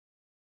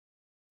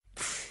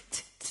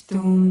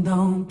Doom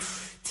dong,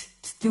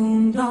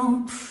 doom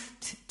dong,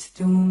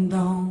 doom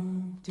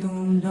dong,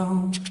 doom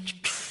dong,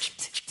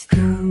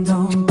 doom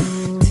dong,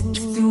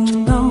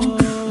 doom dong,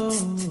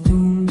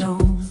 doom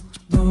dong,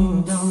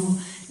 doom dong.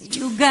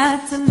 You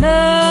got to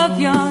love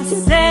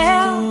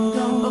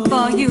yourself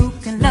before you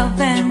can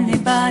love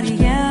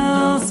anybody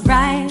else,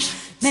 right?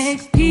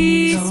 Make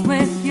peace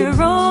with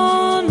your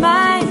own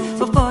mind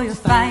before you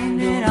find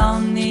it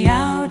on the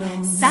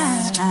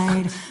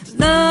outside.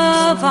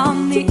 Love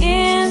on the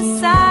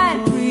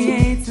inside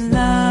creates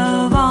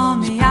love on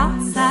the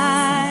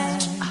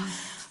outside.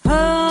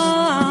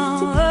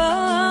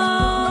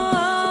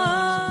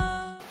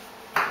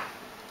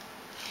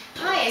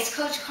 Hi, it's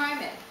Coach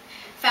Carmen,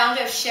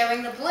 founder of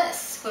Sharing the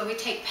Bliss, where we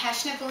take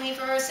passionate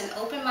believers and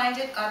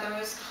open-minded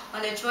others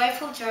on a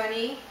joyful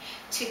journey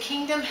to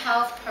kingdom,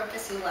 health,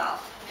 purpose, and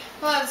wealth.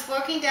 Well, I was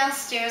working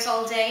downstairs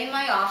all day in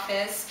my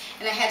office,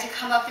 and I had to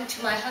come up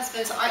into my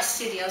husband's art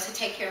studio to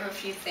take care of a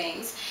few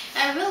things.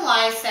 And I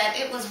realized that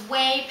it was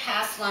way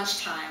past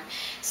lunchtime.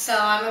 So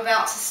I'm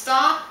about to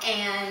stop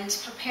and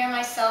prepare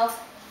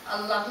myself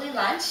a lovely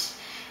lunch.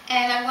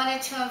 And I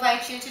wanted to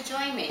invite you to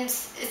join me.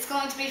 It's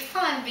going to be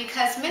fun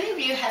because many of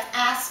you have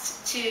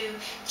asked to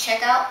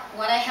check out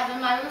what I have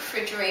in my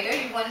refrigerator.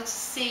 You wanted to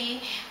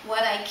see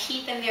what I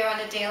keep in there on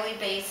a daily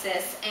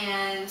basis.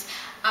 And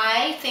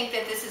I think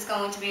that this is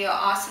going to be an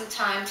awesome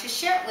time to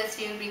share it with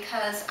you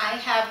because I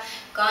have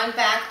gone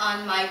back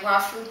on my raw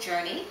food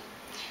journey,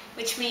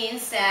 which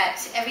means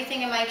that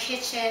everything in my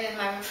kitchen and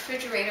my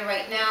refrigerator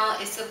right now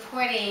is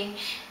supporting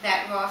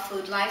that raw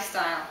food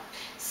lifestyle.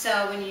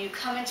 So when you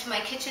come into my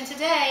kitchen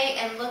today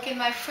and look in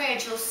my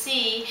fridge, you'll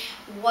see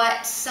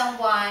what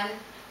someone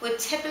would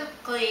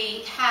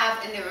typically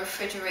have in their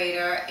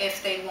refrigerator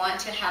if they want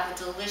to have a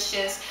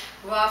delicious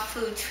raw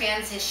food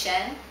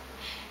transition,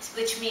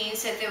 which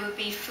means that there would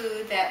be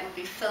food that would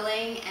be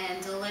filling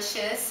and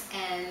delicious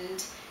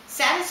and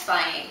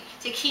satisfying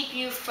to keep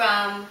you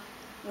from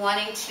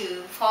wanting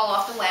to fall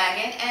off the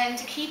wagon and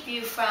to keep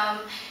you from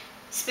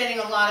spending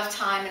a lot of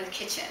time in the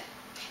kitchen.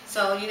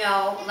 So, you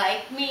know,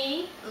 like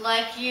me,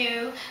 like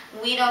you,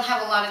 we don't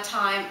have a lot of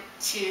time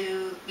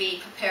to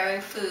be preparing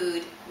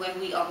food when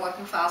we are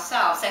working for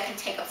ourselves. That can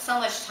take up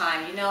so much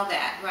time, you know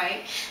that,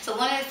 right? So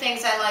one of the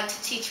things I like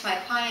to teach my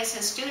clients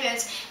and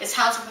students is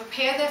how to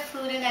prepare their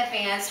food in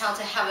advance, how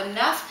to have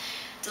enough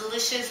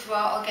delicious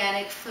raw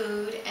organic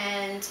food,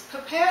 and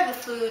prepare the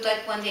food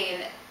like one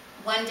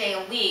day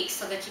a week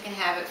so that you can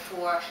have it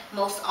for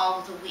most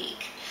all of the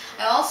week.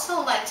 I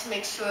also like to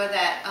make sure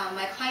that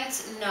my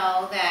clients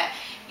know that,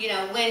 you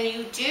know, when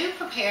you do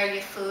prepare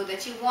your food,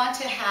 that you want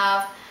to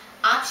have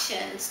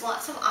options,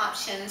 lots of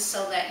options,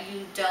 so that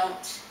you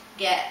don't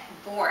get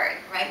bored,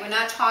 right? We're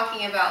not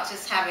talking about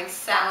just having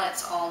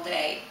salads all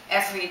day,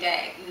 every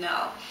day,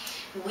 no.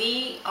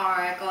 We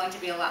are going to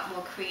be a lot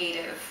more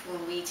creative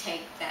when we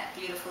take that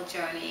beautiful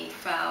journey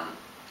from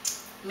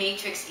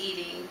matrix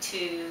eating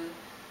to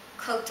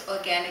cooked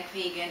organic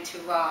vegan to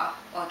raw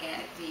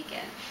organic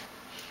vegan.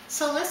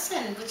 So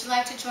listen, would you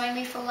like to join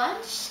me for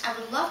lunch? I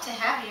would love to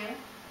have you.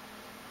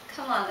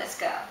 Come on, let's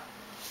go.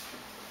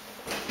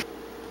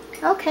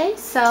 Okay,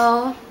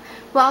 so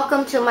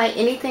welcome to my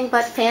anything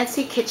but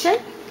fancy kitchen.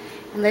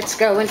 And let's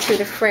go into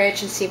the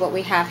fridge and see what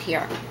we have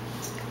here.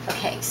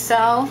 Okay,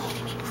 so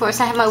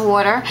first I have my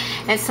water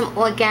and some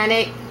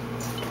organic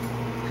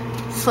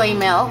soy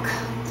milk.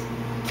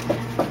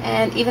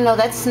 And even though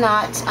that's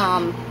not,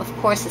 of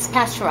course, it's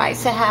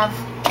pasteurized,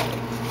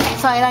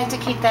 so I like to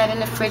keep that in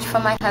the fridge for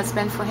my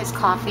husband for his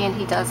coffee, and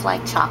he does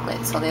like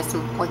chocolate, so there's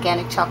some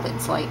organic chocolate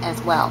soy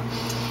as well.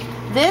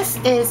 This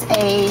is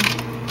a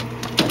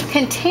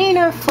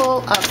container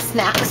full of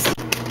snacks.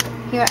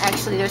 Here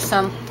actually there's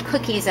some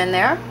cookies in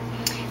there.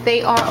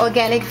 They are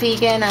organic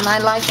vegan, and I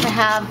like to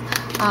have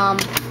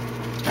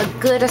a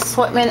good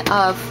assortment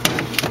of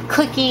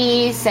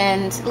cookies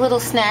and little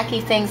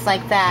snacky things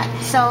like that.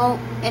 So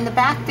in the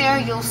back there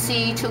you'll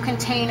see two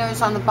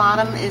containers. On the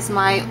bottom is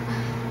my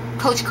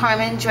Coach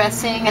Carmen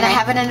dressing, and I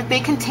have it in a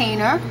big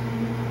container,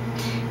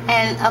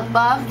 and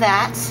above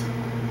that,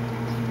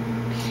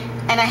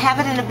 and I have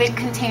it in a big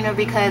container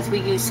because we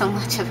use so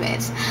much of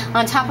it.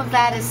 On top of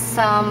that is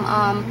some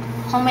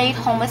homemade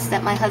hummus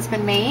that my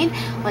husband made,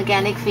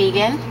 organic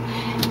vegan.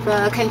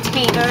 The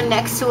container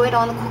next to it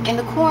in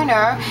the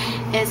corner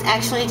is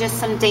actually just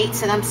some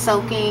dates that I'm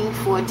soaking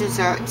for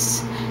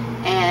desserts,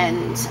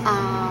 and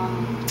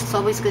it's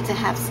always good to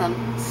have some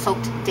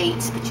soaked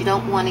dates, but you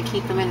don't want to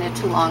keep them in there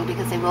too long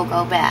because they will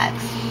go bad.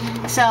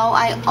 So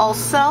I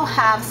also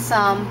have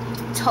some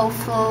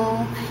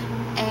tofu,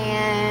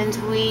 and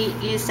we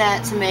use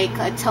that to make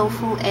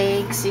tofu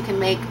eggs. You can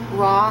make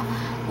raw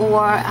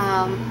or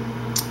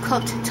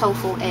cooked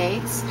tofu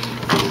eggs.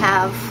 I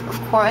have,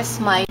 of course,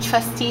 my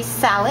trusty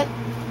salad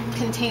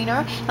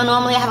container. Now,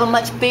 normally I have a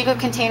much bigger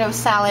container of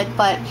salad,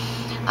 but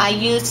I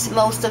used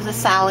most of the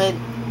salad,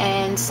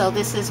 and so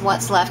this is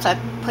what's left. I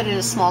put it in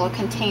a smaller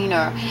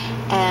container,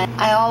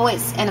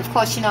 and of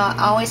course, you know,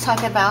 I always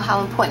talk about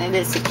how important it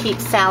is to keep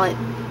salad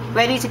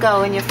ready to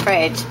go in your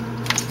fridge.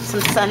 some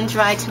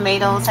sun-dried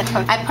tomatoes.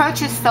 I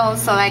purchased those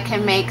so I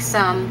can make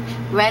some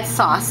red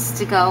sauce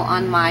to go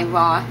on my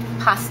raw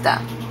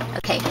pasta.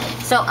 Okay,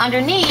 so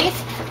underneath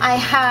I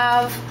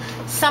have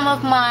some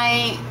of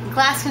my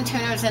glass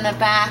containers in the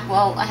back.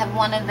 Well, I have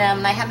one of them,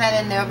 and I have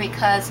that in there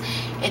because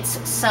it's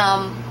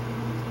some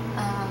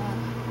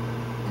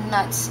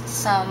nuts,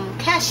 some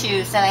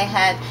cashews that I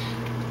had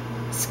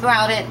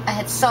sprouted, I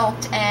had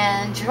soaked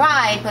and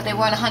dried, but they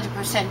weren't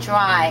 100%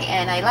 dry,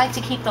 and I like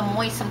to keep them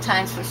moist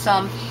sometimes for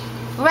some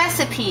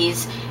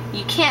recipes.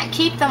 You can't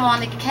keep them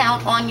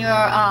on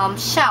your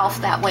shelf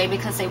that way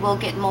because they will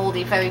get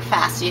moldy very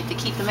fast, so you have to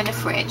keep them in the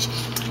fridge.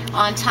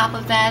 On top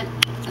of that,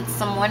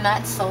 some more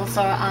nuts. Those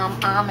are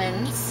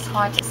almonds.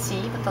 Hard to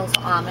see, but those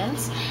are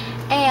almonds.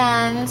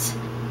 And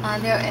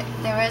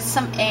there is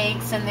some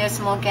eggs, and there's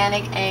some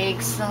organic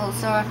eggs.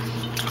 Those are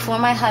for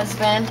my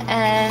husband,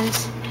 and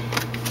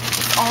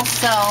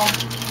also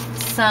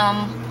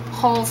some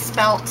whole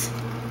spelt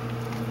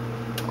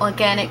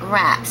organic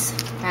wraps,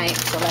 right?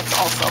 So that's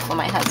also for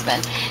my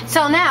husband.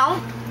 So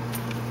now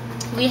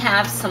we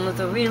have some of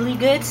the really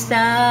good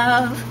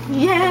stuff.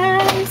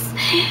 Yes!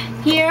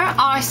 Here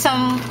are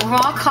some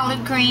raw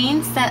collard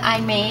greens that I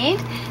made.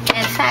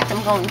 In fact,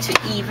 I'm going to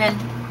even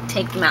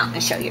take them out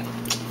and show you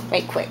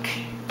right quick.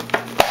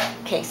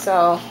 Okay,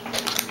 so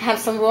I have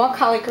some raw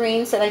collard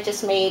greens that I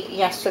just made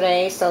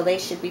yesterday, so they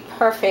should be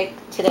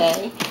perfect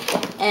today.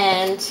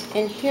 And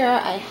in here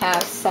I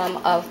have some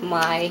of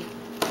my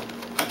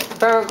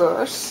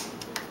burgers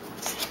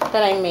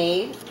that I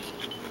made,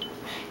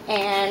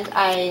 and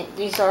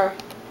these are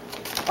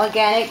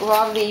organic,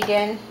 raw,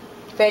 vegan,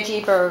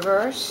 veggie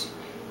burgers.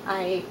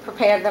 I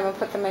prepared them and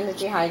put them in the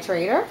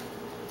dehydrator,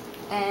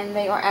 and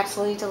they are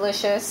absolutely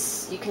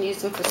delicious. You can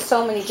use them for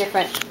so many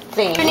different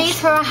things. Underneath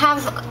here I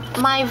have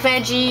my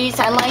veggies.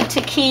 I like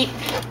to keep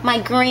my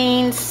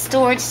greens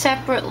stored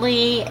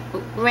separately,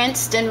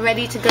 rinsed and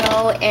ready to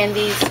go in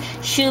these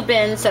shoe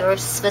bins that are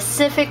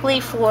specifically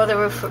for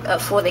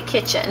the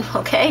kitchen.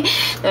 Okay,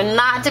 they're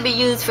not to be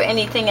used for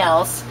anything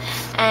else.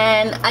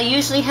 And I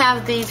usually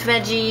have these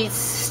veggies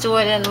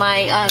stored in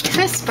my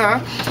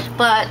crisper,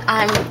 but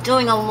I'm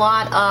doing a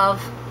lot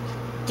of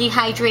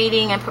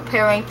dehydrating and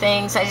preparing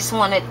things. I just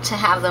wanted to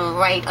have them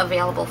right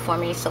available for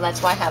me, so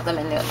that's why I have them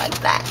in there like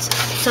that.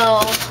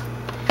 So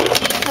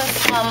these are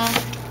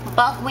some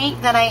buckwheat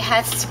that I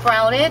had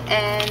sprouted,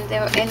 and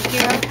they're in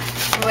here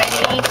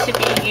ready to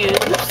be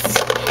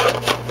used.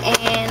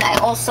 And I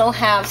also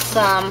have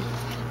some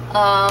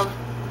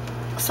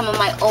of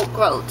my oat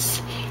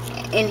groats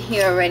in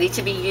here ready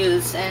to be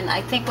used. And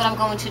I think what I'm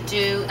going to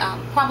do,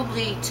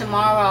 probably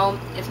tomorrow,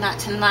 if not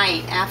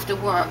tonight after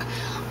work,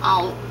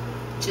 I'll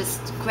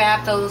just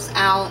grab those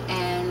out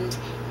and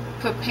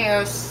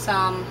prepare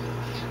some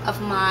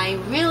of my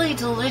really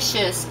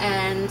delicious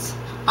and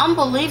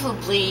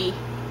unbelievably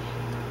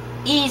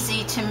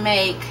easy to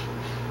make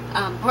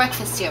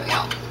breakfast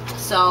cereal.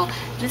 So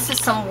this is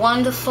some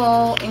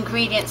wonderful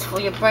ingredients for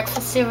your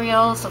breakfast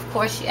cereals. Of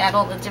course, you add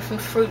all the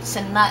different fruits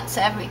and nuts,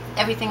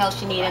 everything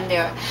else you need in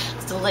there.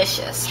 It's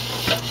delicious.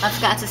 I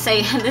forgot to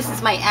say, this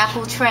is my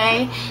apple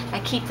tray. I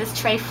keep this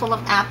tray full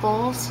of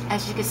apples.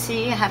 As you can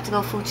see, I have to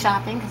go food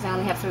shopping because I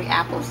only have 3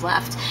 apples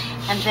left.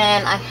 And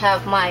then I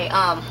have my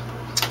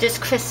this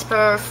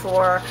crisper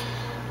for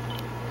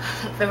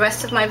the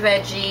rest of my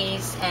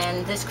veggies,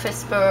 and this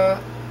crisper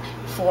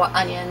for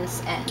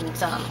onions, and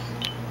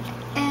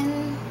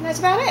that's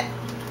about it.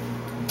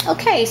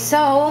 Okay,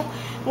 so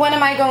what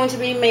am I going to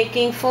be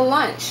making for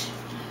lunch?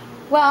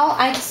 Well,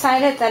 I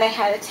decided that I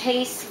had a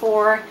taste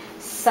for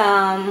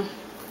some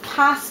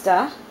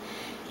pasta,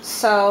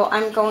 so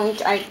I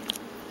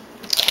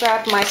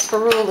grabbed my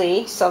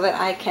spiruli so that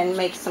I can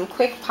make some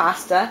quick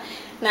pasta.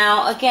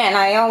 Now, again,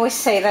 I always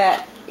say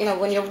that, you know,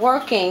 when you're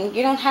working,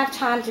 you don't have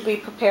time to be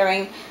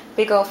preparing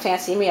big old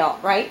fancy meal,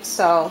 right?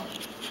 So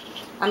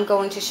I'm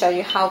going to show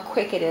you how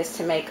quick it is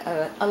to make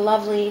a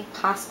lovely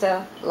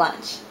pasta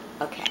lunch.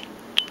 Okay.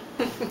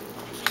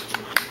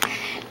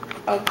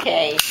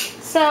 Okay,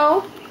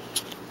 so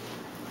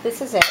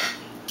this is it.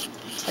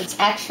 It's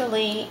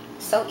actually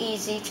so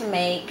easy to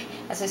make.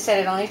 As I said,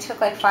 it only took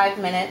like 5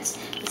 minutes.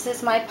 This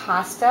is my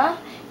pasta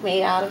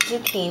made out of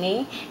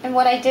zucchini. And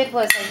what I did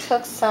was I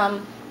took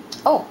some,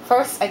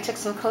 first I took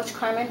some Coach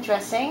Carmen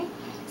dressing,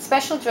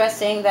 special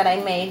dressing that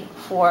I made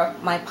for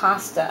my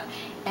pasta.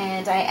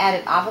 And I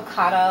added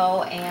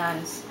avocado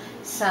and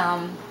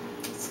some,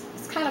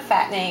 it's kind of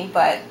fattening,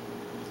 but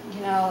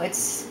you know,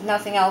 it's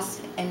nothing else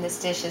in this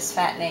dish is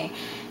fattening.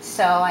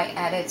 So I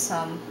added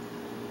some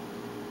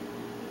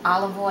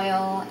olive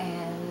oil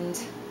and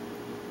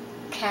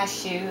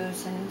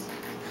cashews and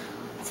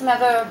some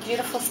other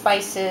beautiful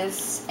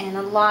spices and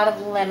a lot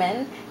of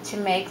lemon to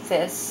make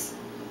this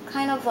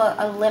kind of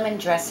a lemon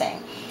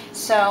dressing.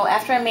 So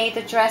after I made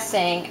the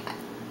dressing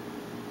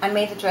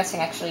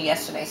actually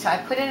yesterday, so I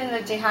put it in the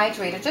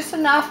dehydrator just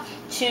enough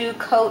to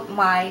coat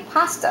my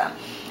pasta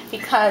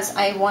because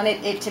I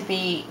wanted it to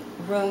be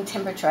room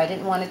temperature. I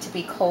didn't want it to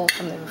be cold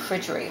from the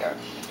refrigerator.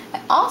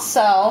 I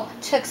also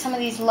took some of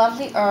these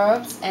lovely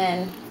herbs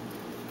and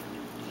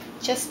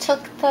just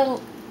took the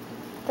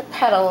the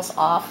petals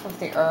off of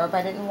the herb.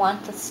 I didn't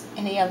want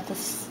any of the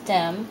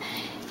stem.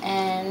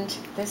 And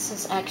this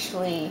is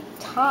actually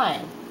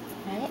thyme,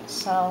 right?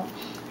 So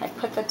I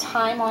put the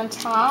thyme on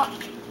top.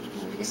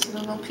 You can see the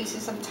little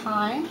pieces of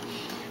thyme.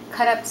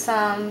 Cut up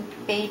some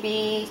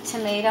baby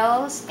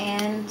tomatoes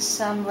and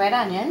some red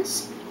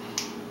onions.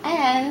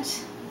 And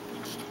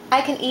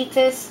I can eat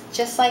this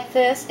just like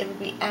this. It would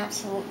be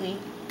absolutely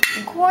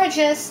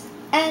gorgeous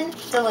and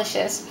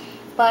delicious.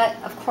 But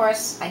of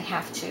course, I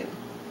have to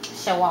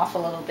show off a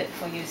little bit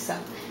for you. So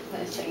I'm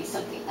going to show you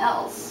something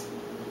else.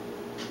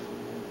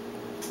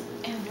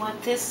 And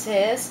what this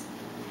is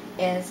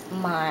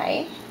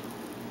my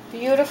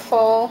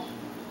beautiful,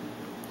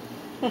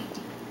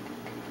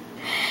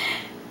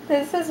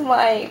 this is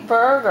my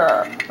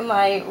burger,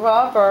 my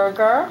raw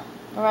burger,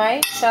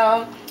 right?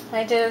 So what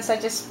I did is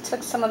I just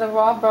took some of the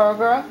raw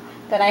burger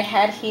that I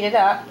had heated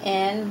up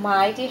in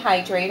my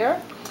dehydrator,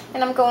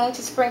 and I'm going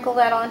to sprinkle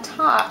that on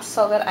top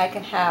so that I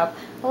can have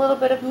a little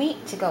bit of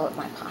meat to go with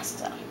my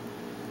pasta.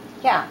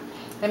 Yeah.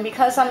 And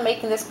because I'm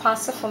making this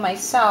pasta for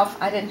myself,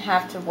 I didn't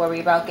have to worry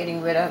about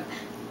getting rid of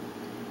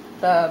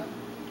the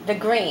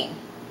green.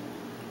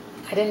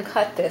 I didn't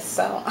cut this,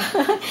 so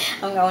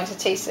I'm going to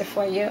taste it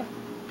for you.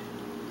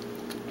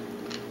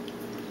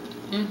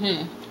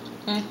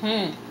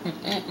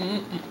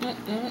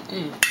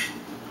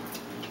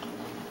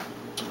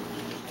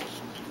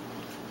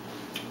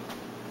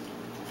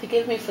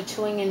 Forgive me for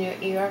chewing in your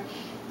ear.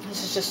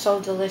 This is just so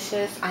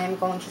delicious. I am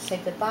going to say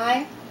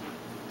goodbye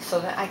so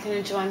that I can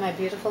enjoy my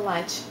beautiful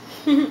lunch.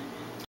 Ready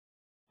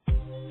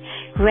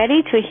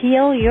to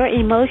heal your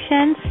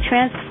emotions,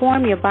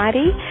 transform your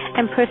body,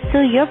 and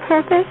pursue your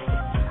purpose?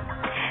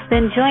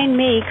 Then join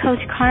me,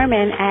 Coach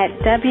Carmen, at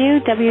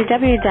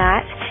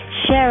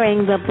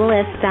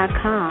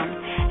www.sharingthebliss.com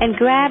and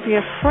grab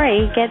your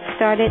free Get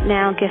Started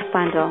Now gift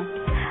bundle.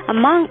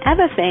 Among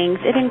other things,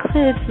 it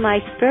includes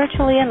my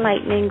spiritually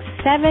enlightening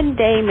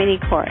 7-day mini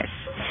course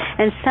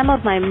and some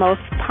of my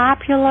most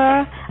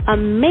popular,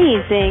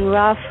 amazing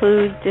raw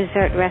food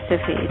dessert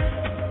recipes.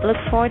 Look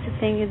forward to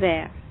seeing you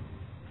there.